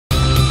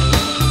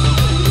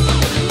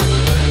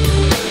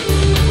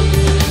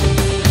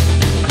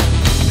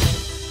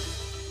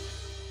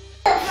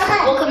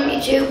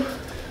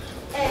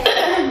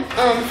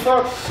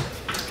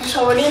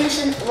So we're doing this.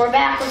 We're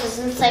back with the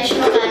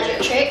sensational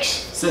magic tricks.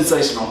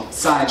 Sensational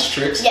science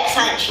tricks. Yeah,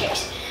 science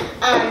tricks.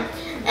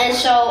 And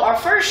so our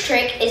first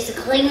trick is the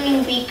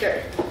cleaning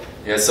beaker.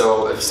 Yeah.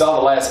 So if you saw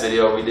the last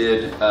video, we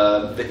did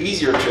the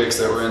easier tricks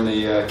that were in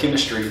the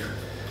chemistry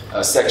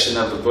section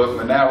of the book,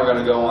 but now we're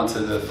going to go on to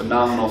the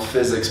phenomenal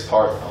physics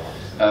part.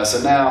 So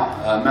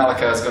now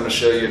Malachi is going to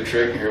show you a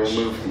trick. Here, we'll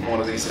move one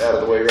of these out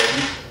of the way right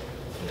here.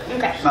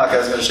 Okay. Malachi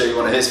is going to show you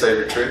one of his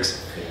favorite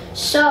tricks.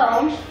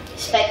 So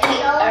inspect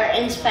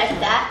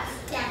that.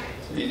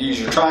 You use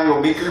your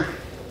triangle beaker.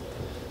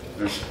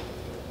 There's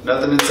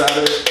nothing inside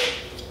of it.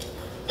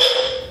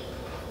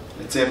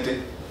 It's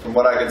empty, from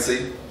what I can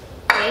see.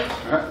 Okay.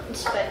 All right.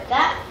 Inspect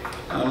that.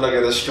 Now look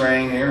at the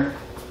string here.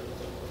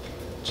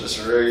 Just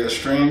a regular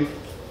string.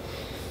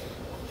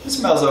 It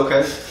smells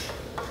okay.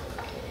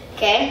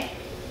 Okay.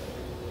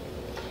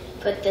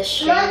 Put the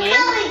string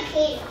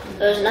in.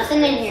 There's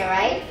nothing in here,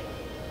 right?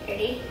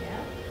 Ready?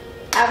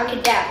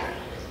 Abracadabra.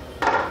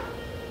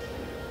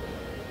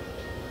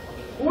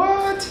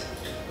 What?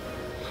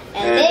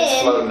 And it's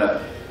then floating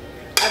up.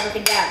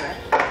 abracadabra.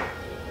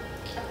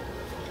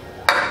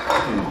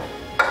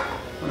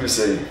 Let me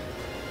see.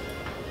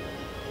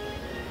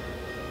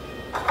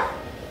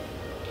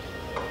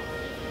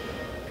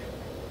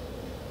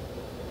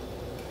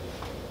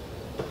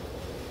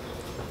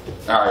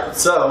 Alright,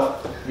 so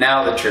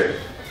now the trick.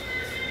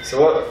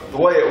 So the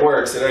way it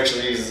works, it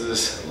actually uses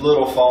this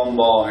little foam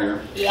ball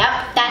here.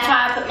 Yep, that's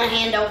why I put my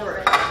hand over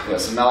it. Yeah,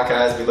 so Malachi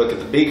has me look at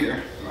the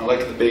beaker. I look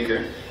at the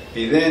beaker.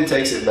 He then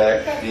takes it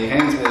back, he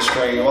hands me the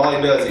string, and all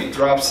he does, he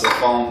drops the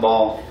foam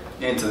ball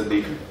into the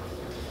beaker.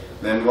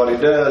 Then what he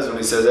does when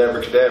he says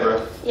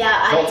abracadabra,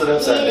 holds it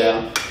upside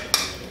down,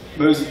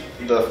 moves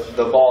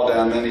the ball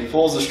down, then he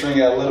pulls the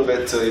string out a little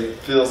bit until he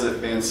feels it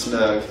being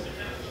snug.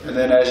 And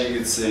then as you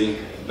can see,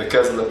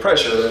 because of the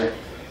pressure there,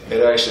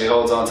 it actually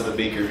holds onto the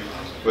beaker.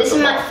 This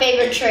is my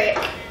favorite trick.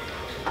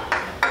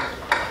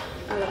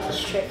 I love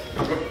this trick.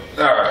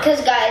 Alright.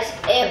 Because guys,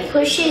 it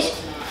pushes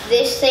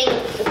this thing,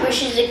 it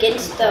pushes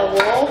against the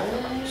wall,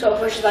 so it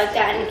pushes like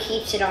that and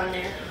keeps it on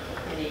there.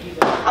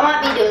 I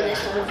might be doing this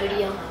whole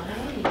video.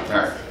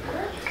 Alright.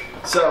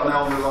 So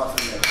now we'll move on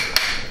to the next.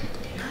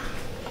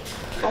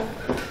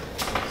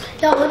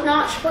 No, we're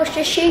not supposed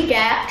to see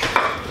that.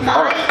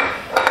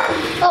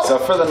 So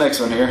for the next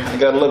one here, I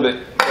got a little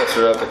bit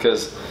closer up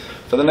because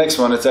for the next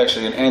one, it's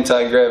actually an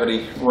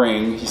anti-gravity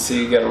ring. You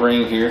see, you got a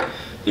ring here.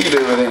 You can do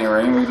it with any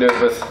ring. We can do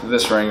it with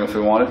this ring if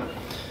we wanted.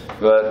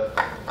 But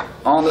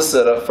on the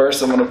setup,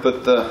 first I'm going to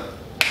put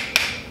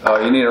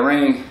you need a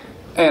ring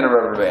and a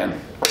rubber band.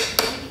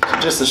 So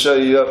just to show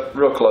you up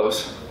real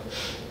close.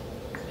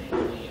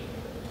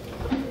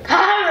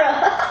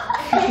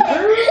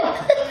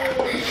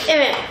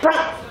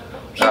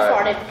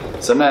 Alright,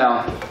 so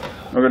now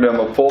we're going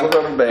to pull the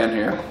rubber band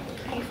here.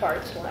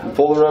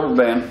 Pull the rubber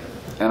band,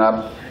 and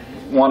I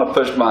want to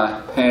push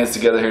my hands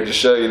together here to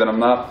show you that I'm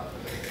not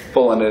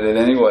pulling it in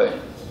any way,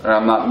 or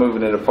I'm not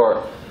moving it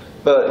apart.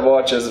 But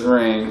watch as the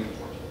ring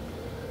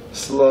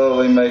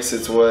slowly makes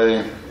its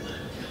way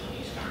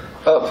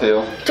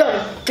uphill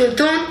up the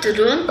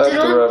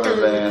rubber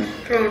band.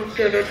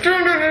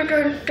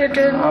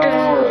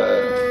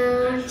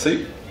 Alright,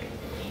 see?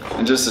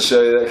 And just to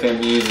show you that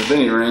can't be used with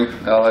any ring,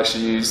 I'll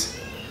actually use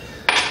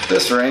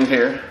this ring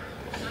here.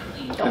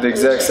 Do the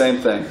exact same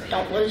thing.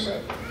 Don't lose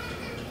it.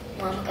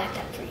 Mom got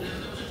that for you.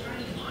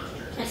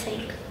 I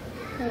think.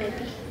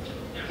 Maybe.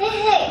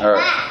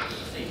 Alright.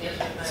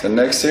 So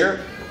next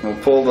here, we'll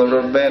pull the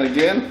rubber band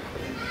again.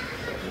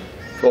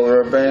 Pull the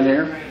rubber band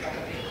here.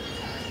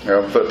 Here,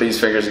 I'll put these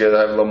fingers together, I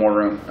have a little more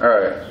room.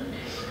 Alright.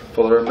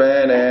 Pull the rubber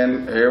band,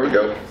 and here we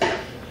go.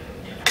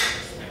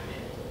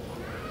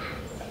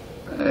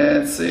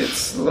 And see, it's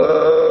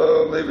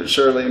slowly but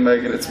surely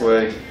making its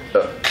way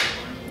up.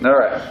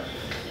 Alright.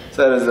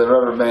 So that is the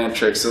rubber band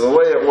trick. So the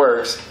way it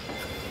works,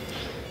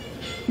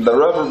 the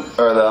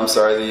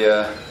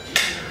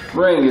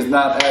ring is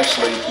not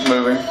actually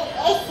moving.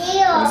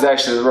 It's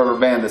actually the rubber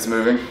band that's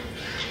moving.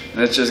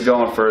 And it's just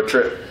going for a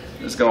trip.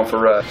 It's going for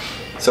a ride.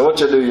 So what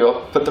you'll do,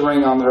 you'll put the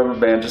ring on the rubber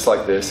band just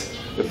like this.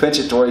 You'll pinch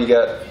it to where you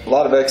got a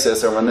lot of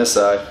excess over on this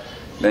side.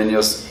 Then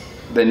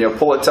you'll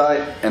pull it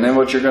tight, and then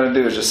what you're going to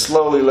do is just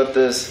slowly let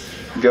this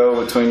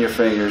go between your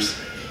fingers,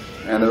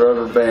 and the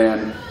rubber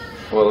band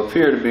will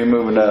appear to be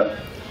moving up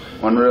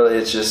when really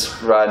it's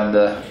just riding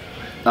the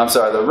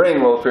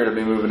ring will appear to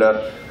be moving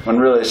up when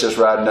really it's just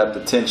riding up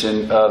the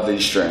tension of the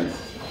string,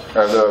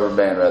 or the rubber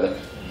band rather.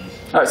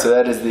 Alright, so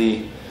that is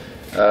the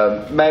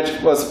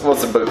magic, what's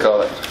the book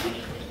called it?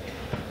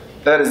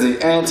 That is the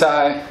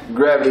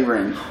anti-gravity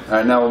ring.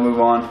 Alright, now we'll move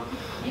on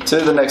to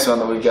the next one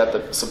that we've got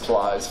the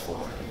supplies for.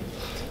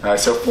 Alright,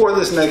 so for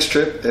this next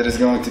trip, it is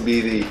going to be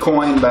the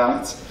coin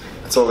balance.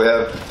 That's what we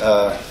have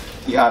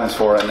the items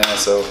for right now.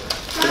 So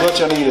what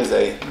you'll need is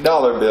a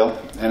dollar bill,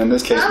 and in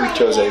this case we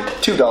chose a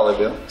 $2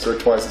 bill, so we're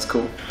twice as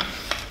cool.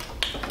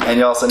 And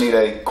you also need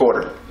a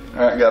quarter.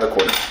 Alright, got a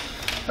quarter.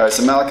 Alright,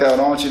 so Malachi, what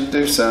I want you to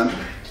do, son,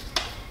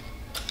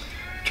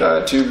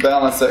 try to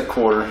balance that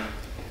quarter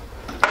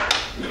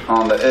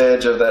on the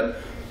edge of that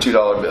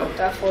 $2 bill.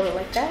 Do I fold it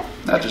like that?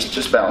 Now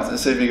just balance it.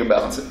 See if you can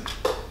balance it.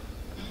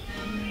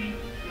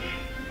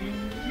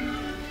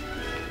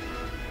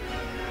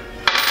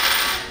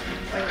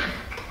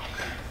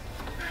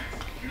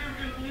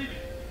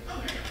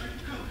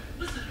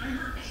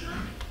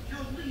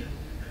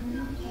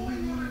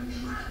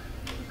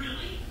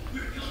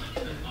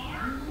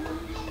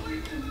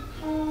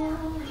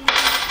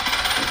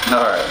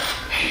 Alright,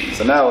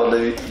 so now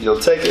you'll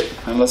take it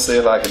and let's see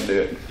if I can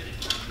do it.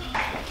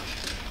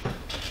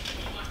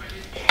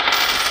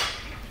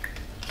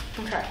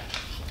 Okay.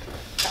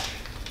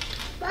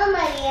 Mama,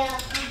 yeah.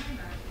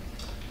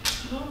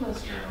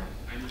 Mama's girl.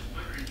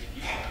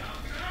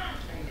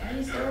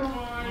 Daddy's girl.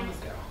 Mama's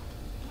girl.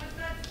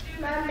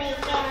 Mama,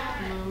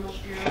 yeah. Mama's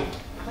girl.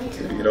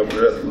 Can you get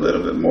over it a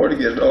little bit more to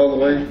get it all the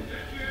way?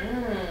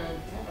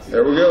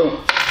 There we go.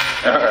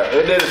 Alright,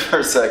 it did it for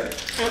a second.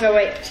 Okay,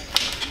 wait.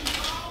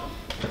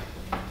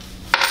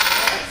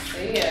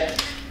 See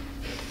it.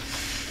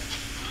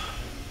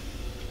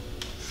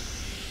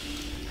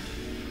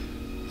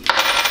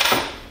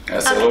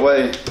 That's the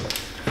way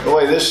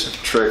this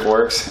trick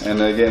works,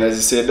 and again, as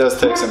you see, it does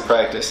take some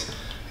practice,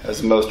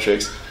 as most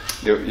tricks.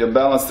 You'll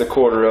balance the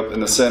quarter up in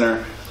the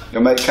center.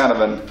 You'll make kind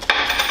of an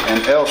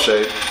L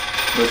shape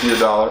with your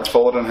dollar,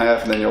 fold it in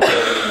half, and then you'll fold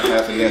it in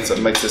half again, so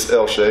it makes this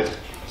L shape.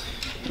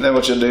 And then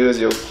what you'll do is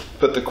you'll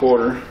put the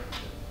quarter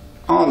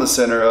on the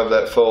center of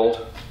that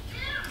fold,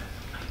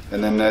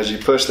 and then as you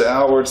push the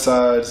outward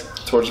sides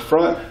towards the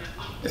front,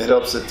 it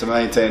helps it to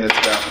maintain its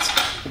balance,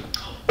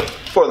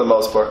 for the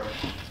most part.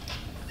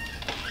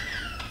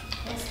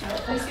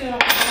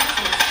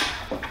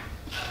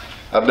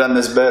 I've done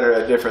this better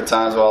at different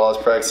times while I was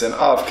practicing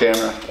off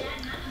camera.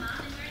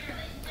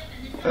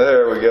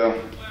 There we go.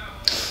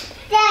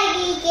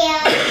 Daddy,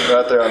 yeah.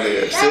 Right there on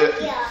the edge. See it?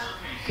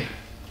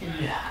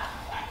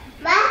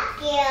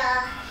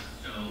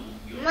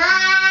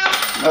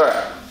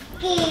 Alright.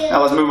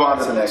 Now let's move on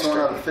to the next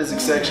one. The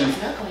physics section.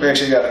 We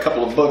actually got a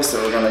couple of books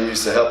that we're going to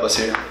use to help us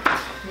here.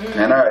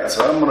 And alright,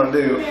 so what I'm going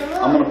to do,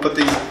 I'm going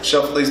to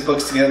shuffle these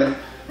books together.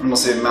 I'm going to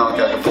see if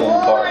Malachi can pull them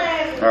apart.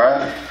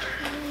 Alright?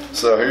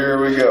 So here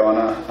we go. And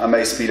I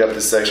may speed up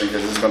this section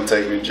because it's going to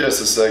take me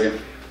just a second.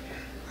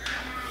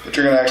 But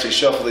you're going to actually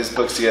shuffle these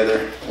books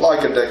together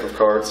like a deck of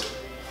cards.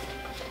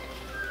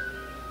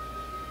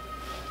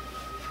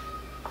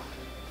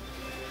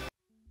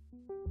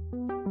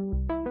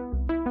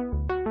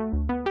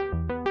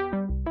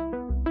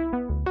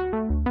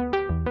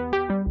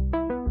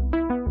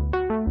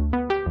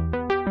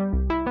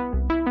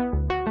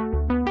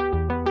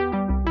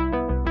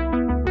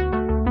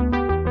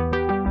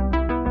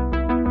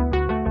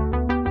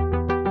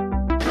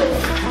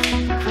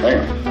 Hang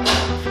on.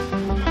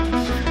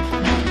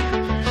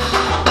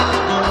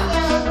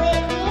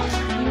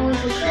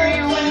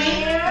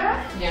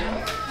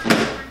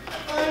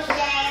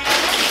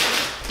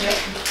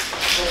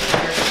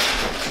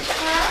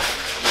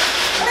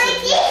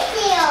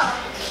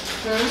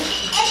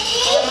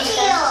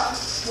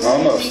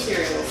 Almost.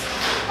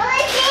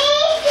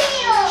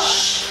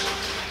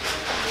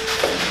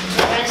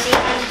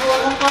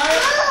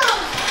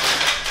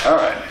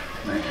 Alright.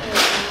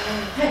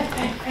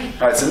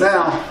 Alright, so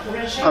now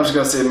I'm just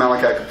going to see if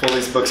Malachi can pull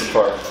these books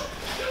apart.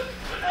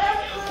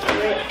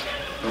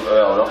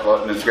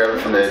 Well, just grab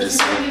it from the edges.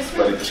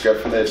 Buddy, just grab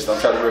it from the edges. Don't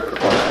try to rip it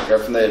apart. Grab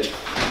it from the edge.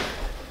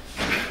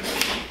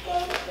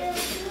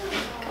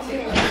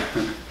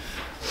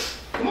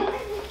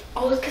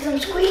 Oh, it's because I'm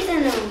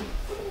squeezing them.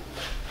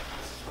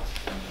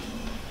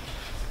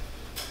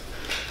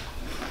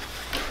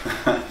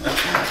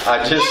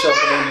 I just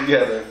shuffled them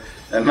together,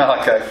 and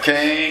Malachi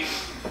can't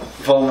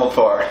pull them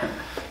apart.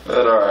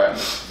 But alright.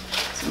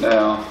 So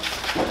now.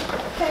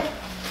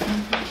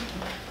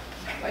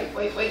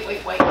 Wait a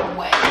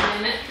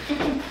minute.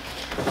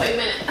 Wait a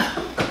minute.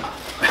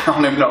 I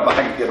don't even know if I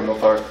can get them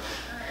apart.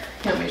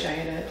 Let me show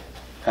you that.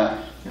 Huh?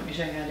 Let me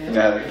show you how to do it.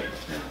 No.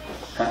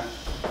 Huh?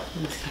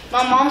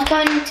 My mom's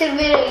coming to the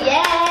video.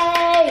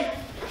 Yay!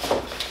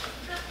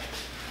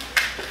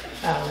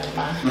 Oh, never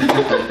mind.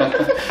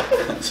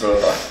 That's what I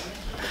thought.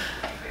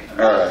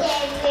 Alright.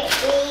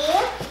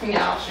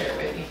 Yeah, I'll share it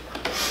with you.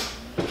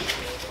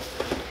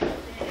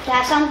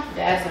 Got some?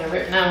 Dad's gonna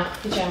rip. No,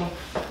 get your.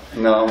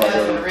 No, I'm not Dad's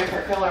gonna gonna. rip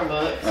her coloring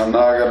books. I'm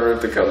not gonna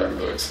rip the coloring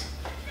books.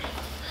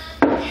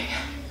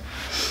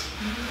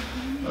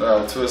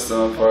 I'll twist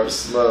them apart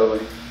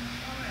slowly,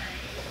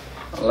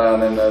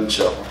 allowing them to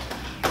unshuffle.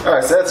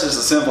 Alright, so that's just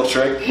a simple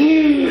trick. If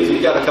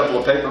you've got a couple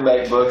of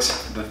paperback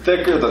books, the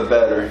thicker the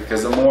better,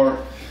 because the more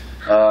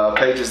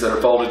pages that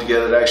are folded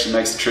together, it actually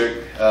makes the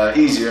trick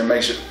easier and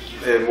makes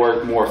it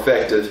work more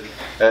effective.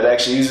 It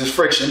actually uses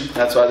friction.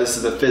 That's why this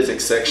is the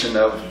physics section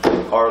of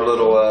our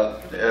little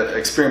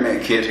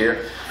experiment kit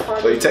here.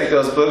 So you take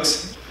those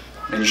books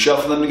and you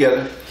shuffle them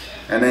together,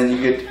 and then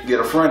you get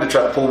a friend to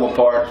try to pull them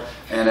apart,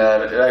 and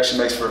it actually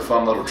makes for a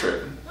fun little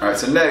trick. Alright,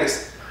 so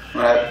next,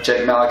 I'm going to have to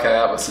check Malachi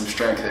out with some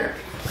strength here.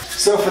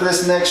 So for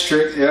this next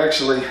trick, I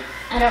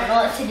don't know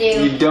what to do.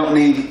 you don't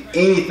need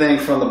anything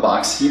from the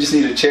box. You just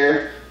need a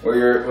chair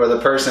where the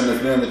person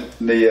that's doing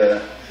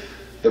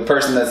the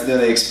person that's doing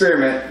the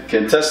experiment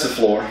can touch the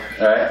floor.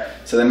 All right.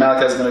 So then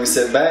Malachi's going to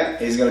sit back.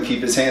 He's going to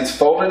keep his hands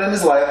folded in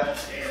his lap.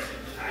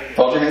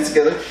 Fold your hands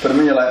together. Put them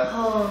in your lap.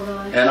 Oh,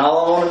 God. And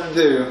all I want him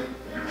to do,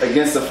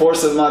 against the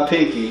force of my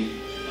pinky,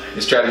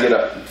 is try to get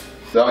up.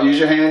 Don't use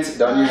your hands.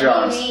 Don't use your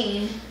arms. What do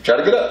you mean? Try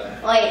to get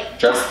up. Wait,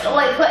 Try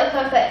wait.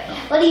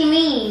 What do you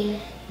mean?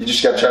 You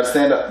just got to try to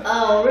stand up.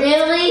 Oh,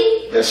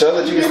 really? Yeah, show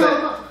that you can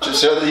stand.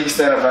 Just show that you can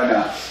stand up right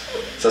now.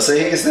 So see,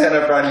 he can stand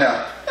up right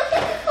now.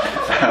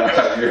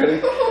 Alright, you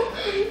ready?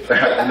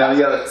 Alright, and now you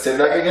gotta sit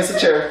back against the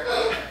chair.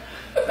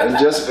 And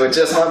with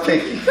just my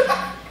pinky.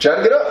 Try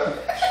to get up.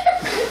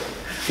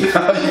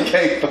 No, you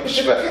can't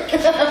push back.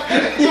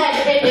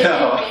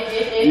 No,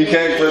 you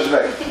can't push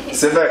back.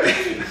 Sit back.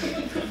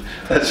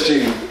 That's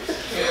cheating.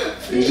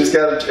 You just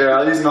gotta,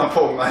 I'll use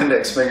my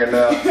index finger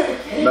now.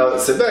 No,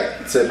 sit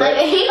back. Sit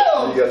back. You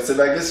gotta sit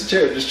back against the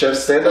chair. Just try to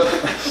stand up.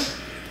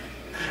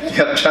 You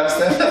gotta try to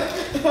stand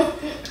up.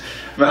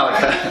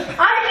 Malachi.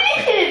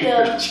 I did.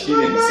 You're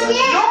cheating, son.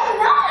 No, I'm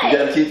not. You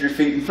gotta keep your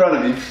feet in front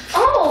of you.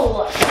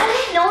 Oh, I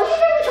didn't know. You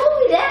never told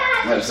me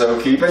that. And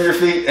so keeping your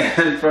feet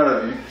in front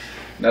of you.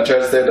 Now try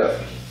to stand up.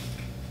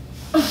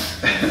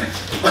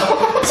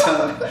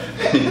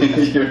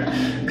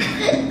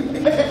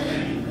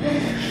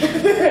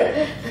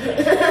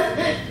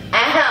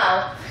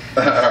 Ow.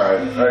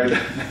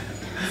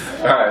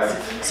 Alright,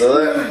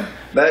 so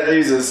that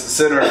uses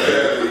center of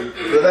gravity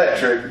for that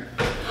trick.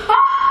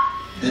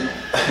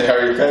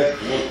 Are you okay?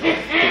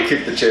 You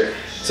kick the chair.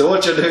 So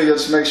what you'll do, you'll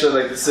just make sure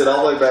they can sit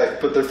all the way back,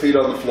 put their feet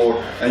on the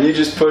floor, and you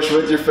just push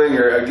with your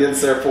finger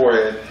against their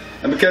forehead.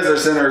 And because they're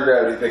center of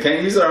gravity, they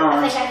can't use their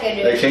arms,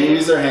 they can't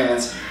use their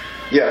hands.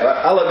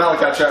 Yeah, I'll let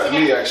Malachi try it with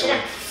me actually.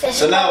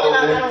 So now what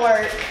we'll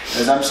do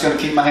is I'm just going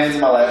to keep my hands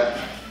in my lap.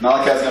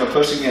 Malachi's going to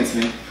push against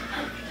me.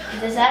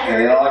 Does that hurt?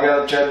 And then all I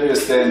got to try to do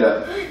is stand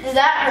up. Does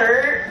that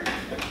hurt?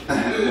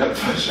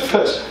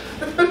 Push.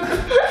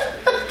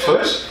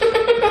 Push.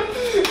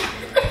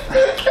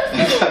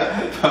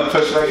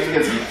 Push back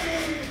against me.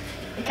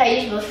 Can I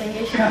use both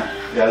fingers? Yeah,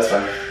 that's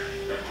fine.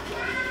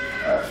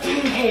 Alright.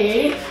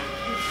 Okay.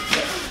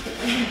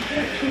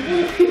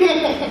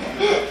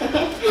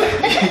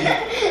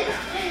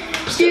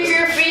 Keep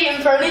your feet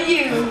in front of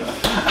you.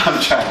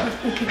 I'm trying.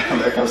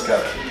 There comes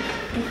Scott.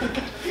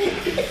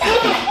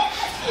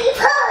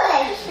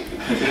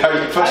 Are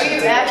you pushing? Are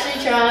you actually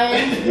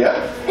trying? Yeah.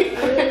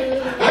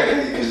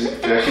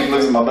 I keep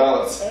losing my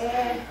balance.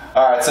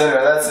 Alright, so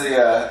anyway, that's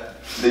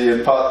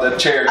the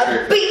chair I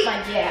trick. beat my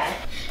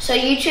dad. So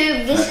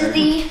YouTube, this is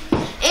the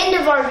end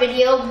of our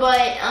video,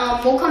 but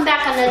we'll come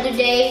back another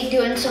day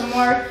doing some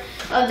more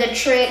of the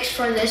tricks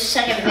for the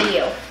second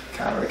video.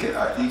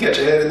 You got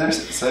your head in there?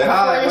 Say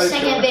hi. For the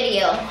second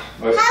video.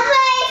 Bye.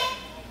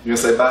 You gonna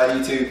say bye,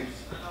 YouTube?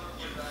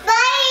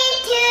 Bye,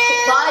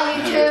 YouTube. Bye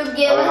YouTube,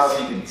 give I don't know us. if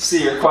you can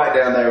see her quite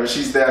down there, but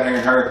she's down here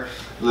in her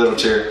little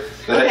chair.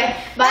 But Okay, hey,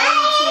 bye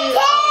YouTube. Oh,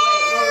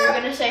 wait, what were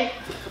we gonna say?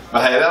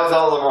 well, hey, that was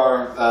all of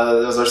our.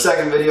 That was our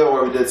second video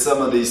where we did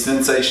some of these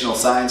sensational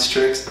science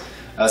tricks.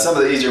 Some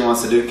of the easier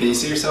ones to do. Can you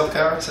see yourself,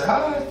 Kyra? Say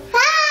hi.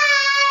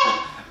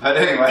 Bye. But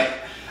anyway,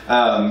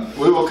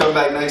 we will come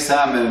back next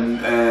time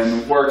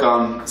and work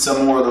on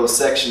some more of those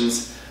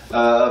sections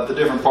of the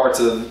different parts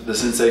of the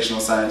sensational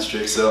science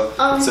tricks. So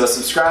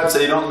subscribe so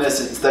you don't miss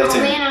it. Stay tuned.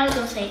 Oh man, I was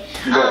gonna say.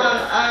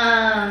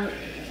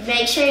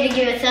 Make sure to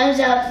give a thumbs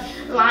up,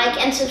 like,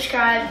 and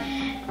subscribe,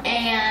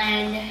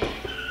 and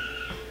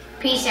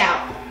peace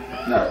out.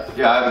 No,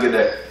 yeah, have a good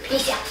day.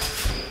 Peace out.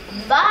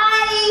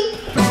 Bye.